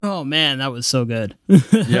Oh man, that was so good.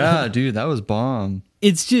 Yeah, dude, that was bomb.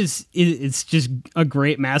 It's just a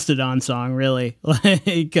great Mastodon song, really.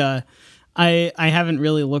 Like I haven't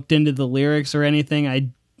really looked into the lyrics or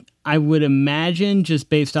anything. I would imagine, just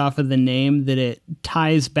based off of the name, that it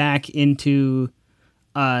ties back into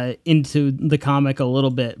the comic a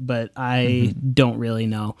little bit, but I Hmm. don't really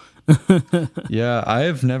know. Yeah,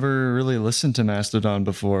 I've never really listened to Mastodon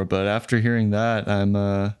before, but after hearing that,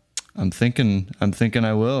 I'm thinking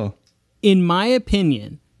I will. In my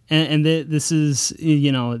opinion, this is,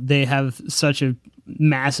 they have such a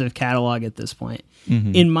massive catalog at this point.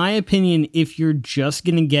 Hmm. In my opinion, if you're just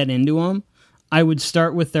gonna get into them, I would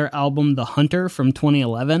start with their album "The Hunter" from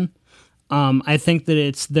 2011. I think that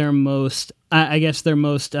it's their most, I guess, their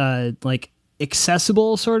most like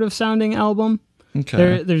accessible sort of sounding album.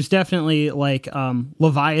 Okay. There's definitely like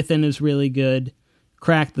Leviathan is really good,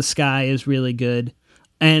 Crack the Sky is really good,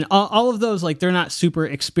 and all of those, like, they're not super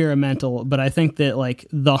experimental, but I think that like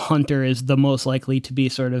The Hunter is the most likely to be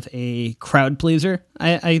sort of a crowd pleaser.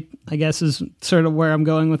 I guess is sort of where I'm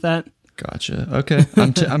going with that. Gotcha. Okay.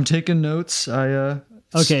 I'm taking notes. Okay,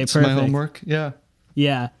 It's my perfect. homework. Yeah.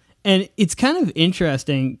 Yeah. And it's kind of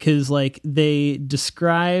interesting because like they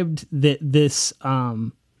described that this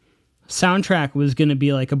soundtrack was going to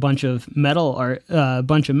be like a bunch of metal art, a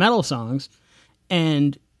bunch of metal songs,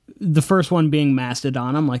 and the first one being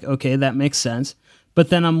Mastodon. I'm like, okay, that makes sense. But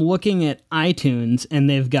then I'm looking at iTunes and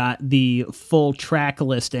they've got the full track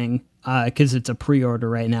listing because it's a pre-order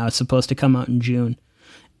right now. It's supposed to come out in June,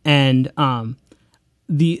 and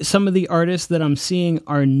the some of the artists that I'm seeing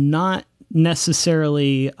are not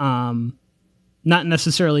necessarily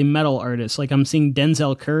metal artists. Like I'm seeing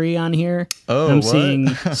Denzel Curry on here. Oh, I'm what? seeing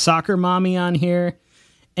Soccer Mommy on here.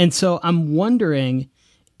 And so I'm wondering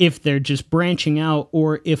if they're just branching out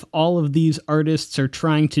or if all of these artists are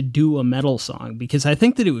trying to do a metal song, because I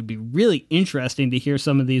think that it would be really interesting to hear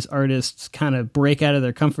some of these artists kind of break out of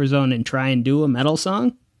their comfort zone and try and do a metal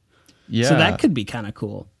song. So that Yeah, could be kind of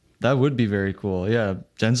cool. that would be very cool. Yeah,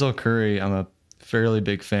 Denzel Curry, I'm a fairly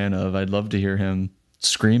big fan of. I'd love to hear him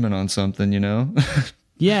screaming on something, you know?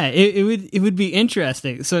 Yeah, it would be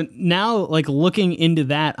interesting. So now, like, looking into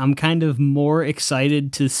that, I'm kind of more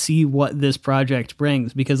excited to see what this project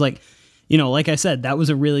brings, because, like, like I said, that was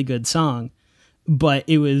a really good song, but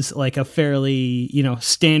it was like a fairly,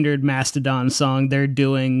 standard Mastodon song. They're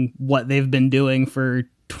doing what they've been doing for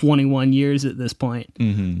 21 years at this point.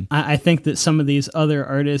 Hmm. I think that some of these other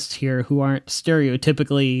artists here who aren't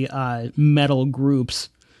stereotypically metal groups,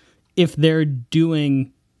 if they're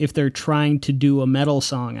doing if they're trying to do a metal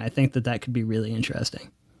song, I think that that could be really interesting.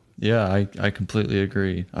 Yeah, I completely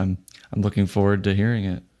agree. I'm looking forward to hearing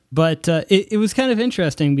it. But it was kind of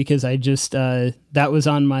interesting because I just that was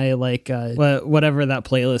on my like whatever that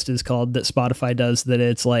playlist is called that Spotify does, that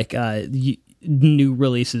it's like new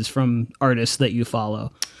releases from artists that you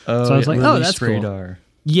follow. Oh, So I yeah, was like, oh, Release that's cool. Radar.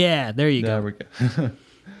 Yeah, there you There go. we go.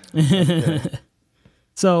 Okay.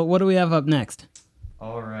 So what do we have up next?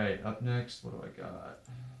 All right. Up next, what do I got?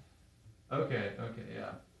 Okay,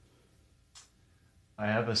 yeah. I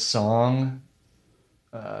have a song.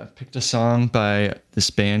 Picked a song by this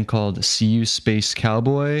band called See You Space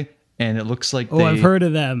Cowboy, and it looks like Oh, I've they, heard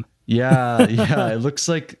of them. yeah, yeah, it looks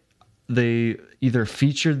like they either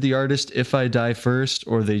featured the artist If I Die First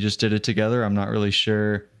or they just did it together. I'm not really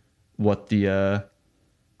sure what the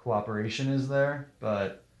cooperation is there,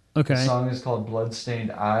 but the Okay. song is called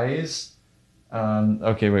Bloodstained Eyes.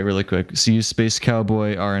 Okay, wait, really quick. See You Space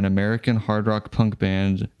Cowboy are an American hard rock punk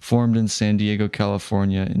band formed in San Diego,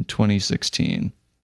 California in 2016.